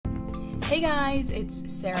Hey guys, it's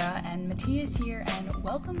Sarah and Matthias here, and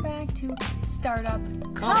welcome back to Startup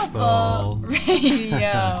Couple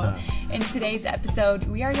Radio. In today's episode,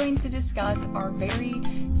 we are going to discuss our very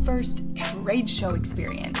first trade show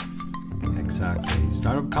experience. Exactly.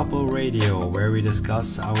 Startup Couple Radio, where we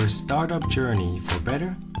discuss our startup journey for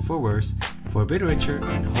better, for worse, for a bit richer,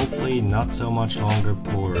 and hopefully not so much longer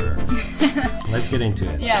poorer. Let's get into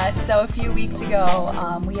it. Yeah, so a few weeks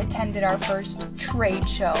ago, we attended our first trade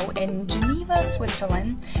show in Geneva,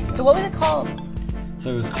 Switzerland. So what was it called?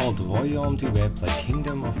 So it was called Royaume du Web, like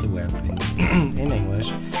Kingdom of the Web in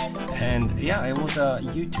English. And yeah, it was a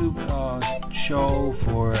YouTube show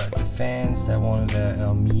for the fans that wanted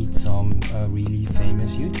to meet some really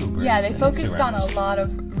famous YouTubers. Yeah, they focused on a lot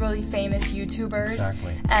of really famous YouTubers.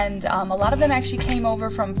 Exactly. And a lot of them actually came over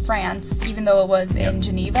from France, even though it was in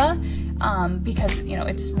Geneva. Because, you know,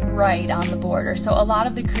 it's right on the border. So a lot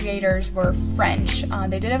of the creators were French.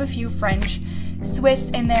 They did have a few French, Swiss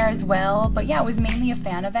in there as well. But yeah, it was mainly a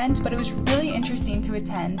fan event, but it was really interesting to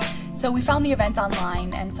attend. So we found the event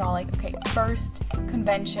online and saw like, okay, first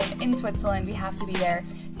convention in Switzerland, we have to be there.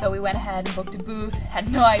 So we went ahead and booked a booth, had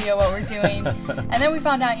no idea what we're doing. And then we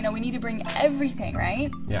found out, you know, we need to bring everything, right?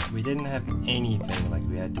 Yeah, we didn't have anything. Like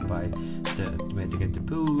we had to get the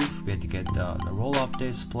booth, we had to get the roll-up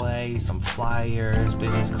display, some flyers,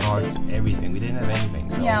 business cards, everything. We didn't have anything.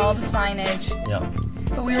 So. Yeah, all the signage. Yeah.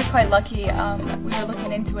 But we were quite lucky. We were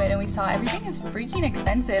looking into it and we saw everything is freaking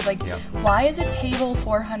expensive. Like, why is a table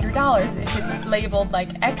 $400 if it's labeled like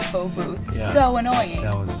Expo booth? Yeah. So annoying.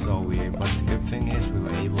 That was so weird. But the good thing is we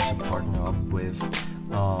were able to partner up with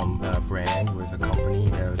a brand, with a company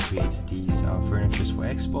that creates these furnitures for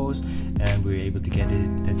expos, and we were able to get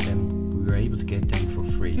them for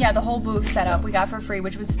free. Yeah, the whole booth setup we got for free,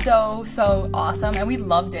 which was so awesome, and we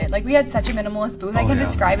loved it. Like, we had such a minimalist booth. I can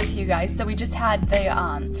describe it to you guys. So we just had the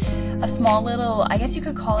a small little, I guess you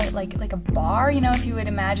could call it like a bar, you know, if you would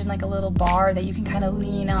imagine like a little bar that you can kind of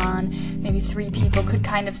lean on. Maybe 3 people could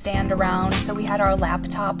kind of stand around. So we had our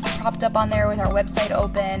laptop propped up on there with our website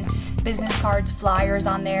open, business cards, flyers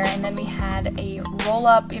on there, and then we had a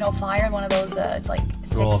roll-up, you know, flyer, one of those, it's like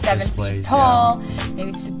 6-7 feet tall,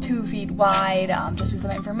 maybe 2 feet wide, just with some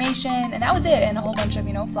information, and that was it, and a whole bunch of,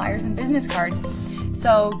 you know, flyers and business cards.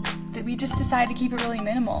 So we just decided to keep it really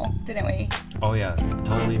minimal, didn't we? Oh yeah,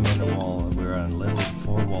 totally minimal. We were on little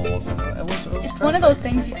 4 walls, and it was it's perfect. One of those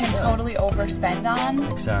things you can totally overspend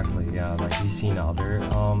on. Exactly, yeah. Like we've seen other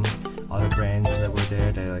brands that were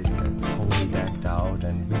there. They're totally decked out,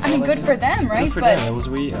 and I mean, good for them, right? Good for them. It was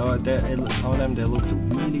really. Some of them they looked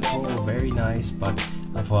really cool, very nice, but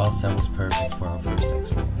for us that was perfect for our first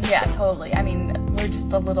expo. Yeah, totally. I mean, we're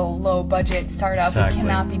just a little low budget startup. Exactly. We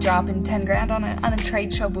cannot be dropping 10 grand on a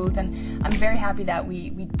trade show booth, and I'm very happy that we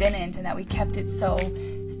didn't, and that we kept it so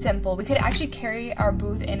simple. We could actually carry our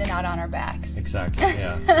booth in and out on our backs. Exactly.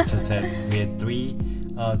 Yeah. We had 3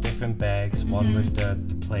 different bags. One with the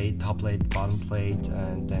plate, top plate, bottom plate,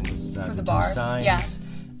 and then for the 2 bar. signs. Yeah.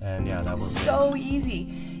 And yeah, that was so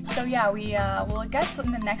easy. So yeah, we well, I guess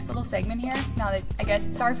in the next little segment here, now that, I guess,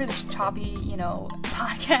 sorry for the choppy, you know,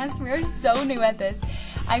 podcast. We're so new at this.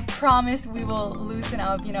 I promise we will loosen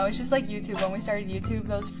up. You know, it's just like YouTube. When we started YouTube,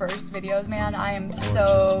 those first videos, man, I am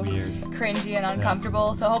so cringy and uncomfortable.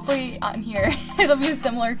 Yeah. So hopefully on here, it'll be a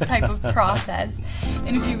similar type of process.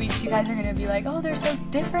 In a few weeks, you guys are gonna be like, oh, they're so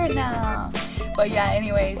different now. But yeah,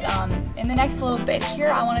 anyways, in the next little bit here,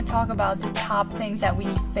 I want to talk about the top things that we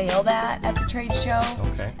failed at the trade show.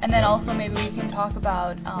 Okay. And then also maybe we can talk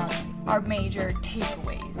about our major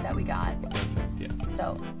takeaways that we got. Perfect, yeah.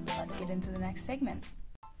 So let's get into the next segment.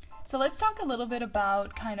 So let's talk a little bit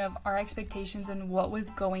about kind of our expectations and what was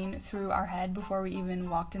going through our head before we even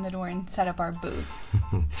walked in the door and set up our booth.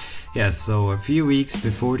 Yes, so a few weeks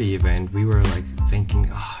before the event, we were like thinking,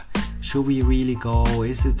 should we really go?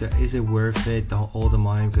 Is it worth it? All the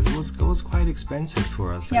money, because it was quite expensive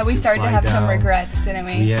for us. Yeah, we started to have some regrets, didn't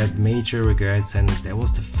we? We had major regrets, and that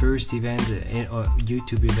was the first event,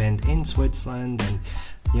 YouTube event in Switzerland, and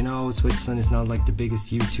you know, Switzerland is not like the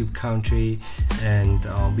biggest YouTube country, and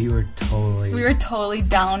we were totally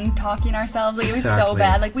down talking ourselves. Like, it was so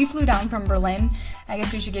bad. Like, we flew down from Berlin. I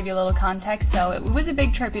guess we should give you a little context. So it was a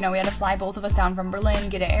big trip, you know. We had to fly both of us down from Berlin,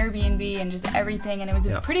 get an Airbnb, and just everything. And it was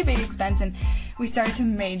a pretty big expense. And we started to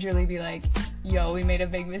majorly be like, yo, we made a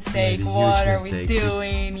big mistake. What are we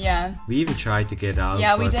doing? We even tried to get out.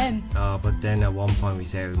 Yeah, we did. But then at one point we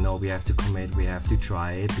said, no, we have to commit. We have to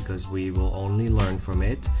try it, because we will only learn from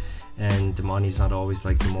it. And the money is not always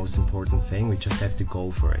like the most important thing. We just have to go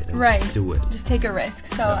for it and just do it. Just take a risk.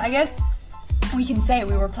 So I guess we can say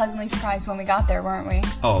we were pleasantly surprised when we got there, weren't we?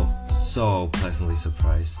 Oh, so pleasantly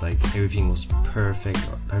surprised. Like everything was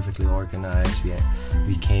perfectly organized.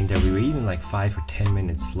 We came there. We were even like 5 or 10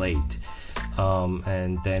 minutes late.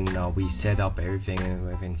 And then we set up everything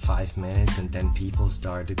within 5 minutes, and then people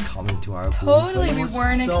started coming to our booth. Totally, we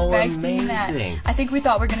weren't so expecting amazing. that. I think we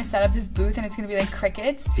thought we were going to set up this booth and it's going to be like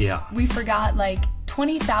crickets. Yeah. We forgot like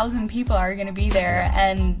 20,000 people are going to be there,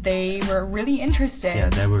 and they were really interested. Yeah,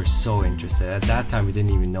 they were so interested. At that time, we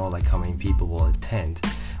didn't even know like how many people will attend,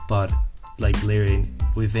 but like literally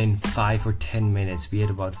within 5 or 10 minutes, we had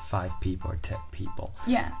about 5 people or 10 people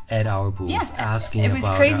at our booth asking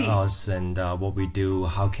about crazy. us and what we do,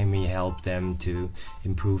 how can we help them to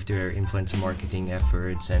improve their influencer marketing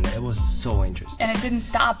efforts, and it was so interesting. And it didn't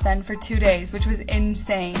stop then for 2 days, which was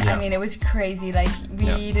insane. Yeah. I mean, it was crazy. Like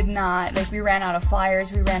we did not, like we ran out of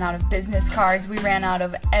flyers, we ran out of business cards, we ran out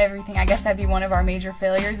of everything. I guess that'd be one of our major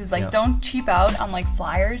failures is like don't cheap out on like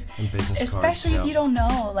flyers, and business especially cards, if you don't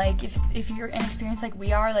know, like if you're inexperienced like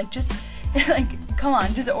we are, like just like come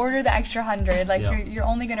on, just order the extra 100. Like you're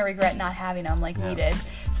only gonna regret not having them like we did.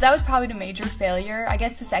 So that was probably the major failure. I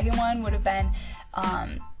guess the second one would have been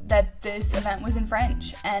that this event was in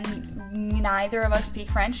French, and neither of us speak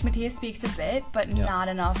French. Matthias speaks a bit, but not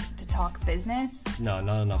enough to talk business. No,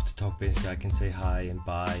 not enough to talk business. I can say hi and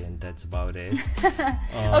bye, and that's about it.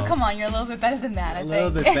 Oh, come on, you're a little bit better than that, I think. A little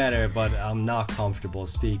bit better, but I'm not comfortable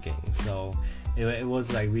speaking. So it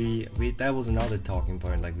was like we that was another talking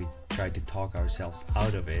point. Like we tried to talk ourselves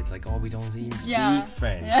out of it. It's like, oh, we don't even speak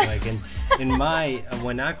French. Like in my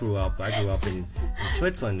when I grew up in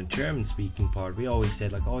Switzerland, the German speaking part, we always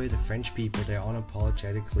said like, oh, the French people, they're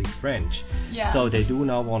unapologetically French. So they do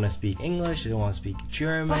not want to speak English, they don't want to speak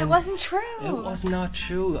German. But it wasn't true. It was not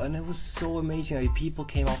true, and it was so amazing. Like people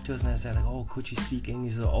came up to us and I said like, oh, could you speak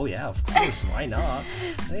English? So, oh yeah, of course, why not?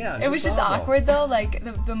 Yeah, it was just awkward though. Like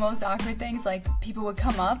the most awkward things, like people would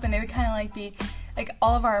come up and they would kind of like be like,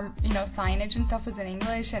 all of our signage and stuff was in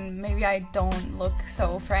English, and maybe I don't look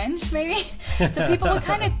so French, maybe. So people would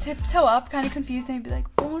kind of tiptoe up, kind of confused, and be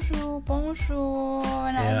like, bonjour, bonjour,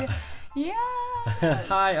 and I'd be,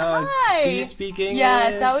 hi, hi. Do you speak English?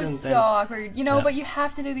 Yes, that was so awkward. But you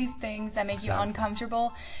have to do these things that make you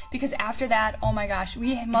uncomfortable, because after that, oh my gosh,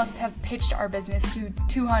 we must have pitched our business to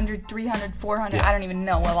 200, 300, 400, I don't even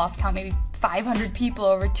know, I lost count, maybe 500 people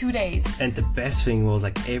over 2 days. And the best thing was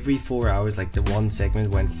like every 4 hours, like the one segment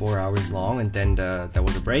went 4 hours long, and then there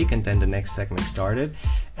was a break, and then the next segment started,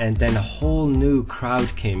 and then a whole new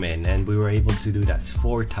crowd came in, and we were able to do that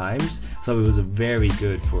 4 times. So it was very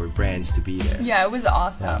good for brands to be there. Yeah, it was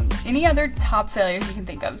awesome. Any other top failures you can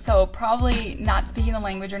think of? So probably not speaking the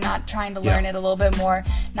language or not trying to learn it a little bit more,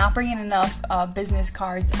 not bringing enough business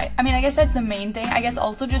cards. I mean, I guess that's the main thing. I guess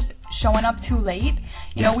also just showing up too late.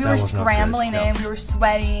 We were scrambling in, we were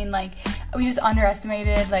sweating, like we just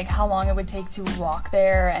underestimated like how long it would take to walk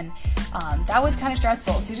there, and that was kind of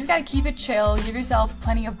stressful. So you just gotta keep it chill, give yourself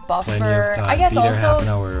plenty of buffer. Plenty of time. I guess be there also half an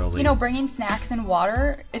hour early. Bringing snacks and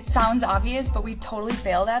water. It sounds obvious, but we totally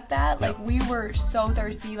failed at that. Like we were so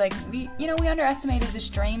thirsty. Like we underestimated the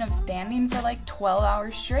strain of standing for like 12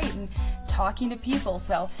 hours straight and talking to people.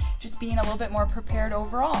 So just being a little bit more prepared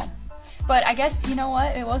overall. But I guess, you know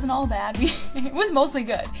what? It wasn't all bad. It was mostly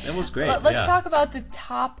good. It was great. Let's talk about the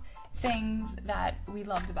top things that we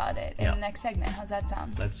loved about it in the next segment. How's that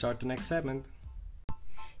sound? Let's start the next segment.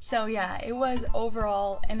 So it was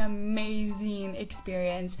overall an amazing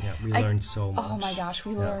experience. Yeah, we learned so much. Oh my gosh,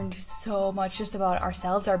 we learned so much just about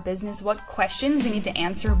ourselves, our business, what questions we need to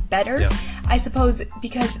answer better. I suppose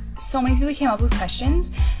because so many people came up with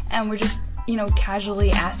questions, and we're just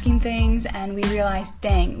casually asking things, and we realized,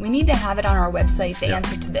 dang, we need to have it on our website, the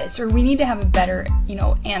answer to this, or we need to have a better,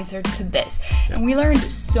 answer to this. And we learned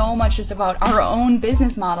so much just about our own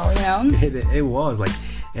business model, It was like,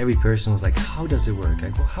 every person was like, how does it work?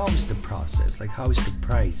 Like, well, how is the process? Like, how is the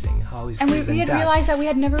pricing? How is and this we and had that? realized that we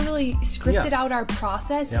had never really scripted out our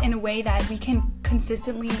process in a way that we can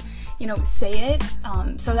consistently say it.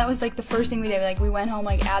 So that was like the first thing we did. Like we went home,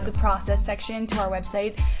 like add the process section to our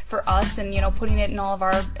website for us, and putting it in all of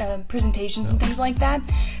our presentations and things like that.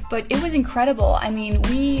 But it was incredible. I mean,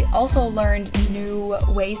 we also learned new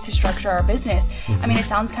ways to structure our business. I mean, it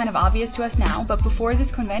sounds kind of obvious to us now, but before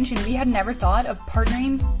this convention, we had never thought of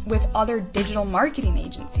partnering with other digital marketing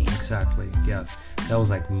agencies. Exactly. Yeah, that was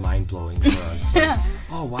like mind-blowing for us. Like,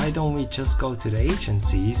 oh, why don't we just go to the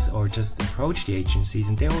agencies or just approach the agencies,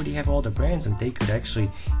 and they already have all the brands, and they could actually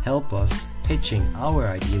help us pitching our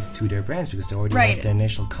ideas to their brands because they already have the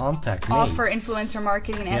initial contact made. Offer influencer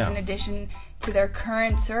marketing as an addition to their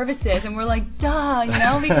current services, and we're like, duh, you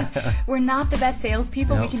know, because we're not the best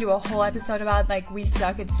salespeople. We can do a whole episode about like we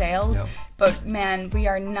suck at sales, but man, we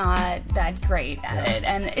are not that great at it,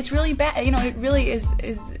 and it's really bad. You know, it really is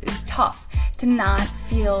tough to not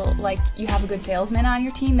feel like you have a good salesman on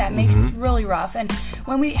your team. That makes it really rough. And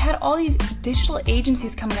when we had all these digital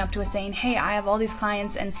agencies coming up to us saying, hey, I have all these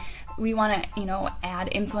clients and we want to, you know, add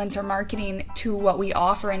influencer marketing to what we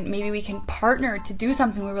offer and maybe we can partner to do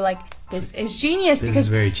something, we were like, this is genius, because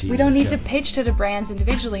we don't need to pitch to the brands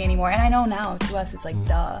individually anymore. And I know now to us it's like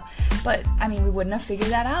duh, but I mean, we wouldn't have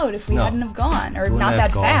figured that out if we hadn't have gone, or not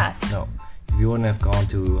that fast. No. If we wouldn't have gone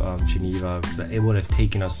to Geneva, it would have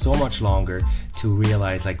taken us so much longer to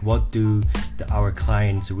realize like what do our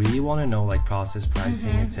clients really want to know, like process,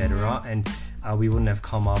 pricing, etc. And we wouldn't have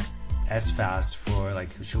come up as fast for like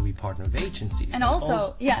should we partner with agencies. And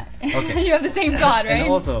also you have the same thought, right?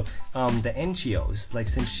 And also the NGOs, like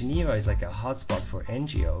since Geneva is like a hotspot for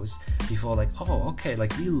NGOs, we thought like, oh okay,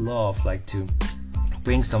 like we love like to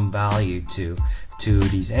bring some value to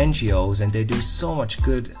these NGOs, and they do so much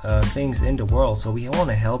good things in the world, so we want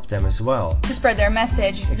to help them as well to spread their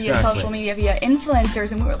message via social media, via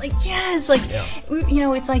influencers. And we were like, yes, like you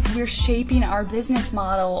know, it's like we're shaping our business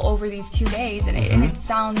model over these 2 days, and it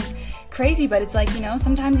sounds crazy, but it's like, you know,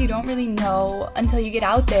 sometimes you don't really know until you get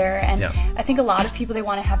out there. And I think a lot of people, they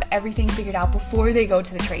want to have everything figured out before they go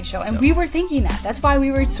to the trade show, and we were thinking that. That's why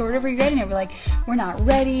we were sort of regretting it. We're like, we're not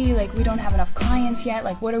ready, like we don't have enough clients yet,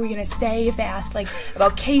 like what are we gonna say if they ask like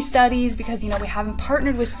about case studies, because you know we haven't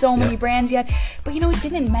partnered with so many brands yet. But you know, it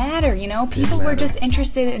didn't matter. You know, people were just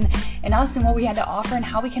interested in us and what we had to offer and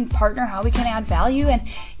how we can partner, how we can add value. And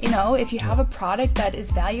you know, if you have a product that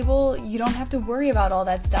is valuable, you don't have to worry about all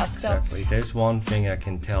that stuff. So there's one thing I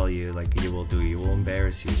can tell you, like you will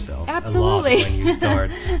embarrass yourself absolutely a lot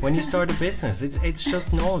when you start a business. It's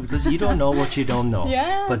just normal, because you don't know what you don't know.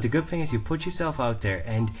 But the good thing is you put yourself out there,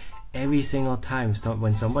 and every single time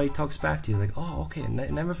when somebody talks back to you, like, oh okay,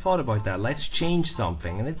 never thought about that, let's change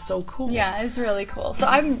something, and it's so cool. Yeah, it's really cool. So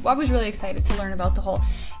I was really excited to learn about the whole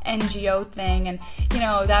NGO thing, and you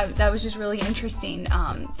know, that was just really interesting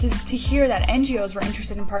to hear that NGOs were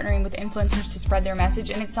interested in partnering with influencers to spread their message,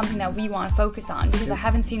 and it's something that we want to focus on, because I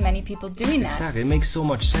haven't seen many people doing that. Exactly, it makes so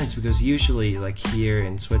much sense, because usually like here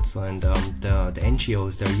in Switzerland, the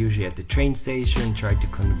NGOs, they're usually at the train station, try to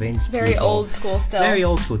convince very people, old school still. Very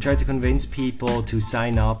old school, try to convince people to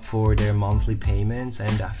sign up for their monthly payments.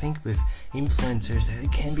 And I think with influencers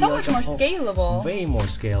it can be so much more scalable, way more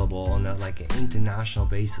scalable on a, like an international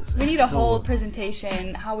basis. We need a whole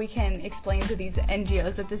presentation how we can explain to these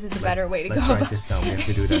NGOs that this is a better way to go. Let's write this down. We have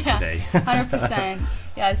to do that today. 100%.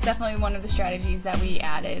 Yeah, it's definitely one of the strategies that we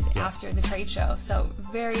added after the trade show. So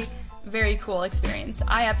very, very cool experience.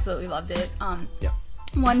 I absolutely loved it.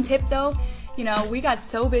 One tip though, you know, we got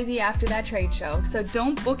so busy after that trade show, so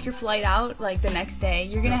don't book your flight out like the next day.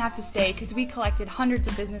 You're gonna have to stay, because we collected hundreds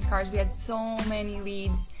of business cards. We had so many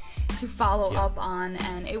leads to follow up on,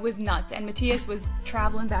 and it was nuts. And Matthias was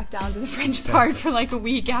traveling back down to the French part for like a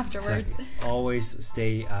week afterwards. Always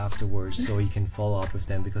stay afterwards so you can follow up with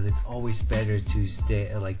them, because it's always better to stay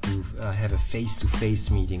to have a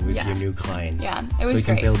face-to-face meeting with your new clients. Yeah, it was so you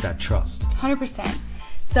can build that trust. 100%.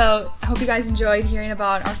 So I hope you guys enjoyed hearing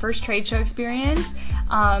about our first trade show experience.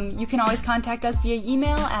 You can always contact us via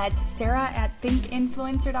email at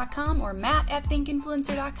sarah@thinkinfluencer.com or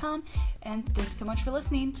matt@thinkinfluencer.com. And thanks so much for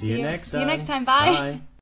listening. See you next time. See you next time. Bye.